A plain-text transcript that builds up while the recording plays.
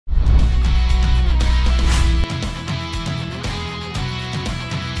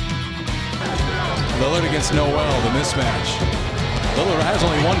Lillard against Noel, the mismatch. Lillard has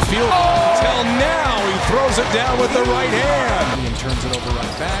only one field goal until now. He throws it down with the right hand. And turns it over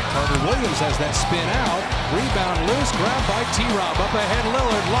right back. Carter Williams has that spin out. Rebound loose, grabbed by T-Rob. Up ahead,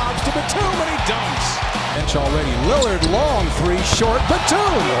 Lillard lobs to Batum, and he dunks. Bench already. Lillard, long three, short.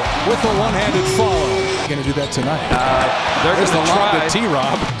 Batum with the one-handed follow. Going to do that tonight. There's the lob to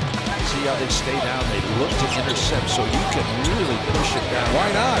T-Rob. See how they stay down. They look to intercept, so you can really push it down. Why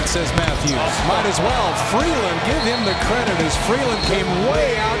not, says Matthews. Might as well. Freeland, give him the credit as Freeland came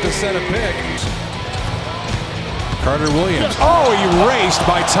way out to set a pick. Carter Williams. Oh, erased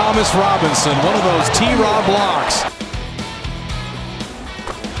by Thomas Robinson. One of those T-Rob blocks.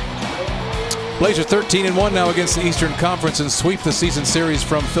 Blazers 13-1 now against the Eastern Conference and sweep the season series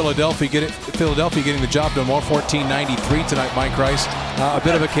from Philadelphia. Philadelphia getting the job done, 114-93 tonight. Mike Rice, a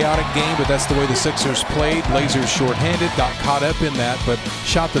bit of a chaotic game, but that's the way the Sixers played. Blazers shorthanded, got caught up in that, but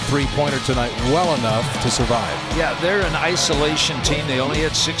shot the three-pointer tonight well enough to survive. Yeah, they're an isolation team. They only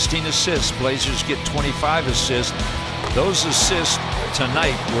had 16 assists. Blazers get 25 assists. Those assists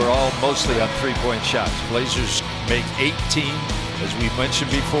tonight were all mostly on three-point shots. Blazers make 18. As we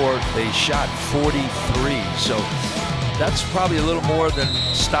mentioned before, they shot 43. So that's probably a little more than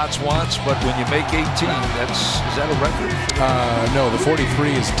Stotts wants, but when you make 18, is that a record? No, the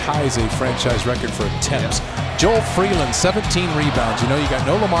 43 ties a franchise record for attempts. Joel Freeland, 17 rebounds. You know, you got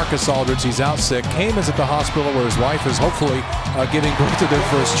no LaMarcus Aldridge. He's out sick. Came is at the hospital where his wife is hopefully giving birth to their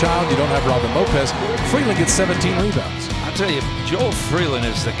first child. You don't have Robin Lopez. Freeland gets 17 rebounds. I'll tell you, Joel Freeland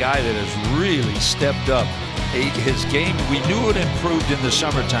is the guy that has really stepped up. His game, we knew it improved in the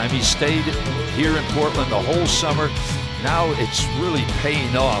summertime. He stayed here in Portland the whole summer. Now it's really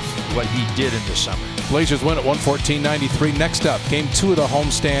paying off what he did in the summer. Blazers win at 114-93. Next up, game 2 of the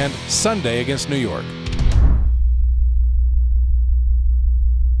homestand Sunday against New York.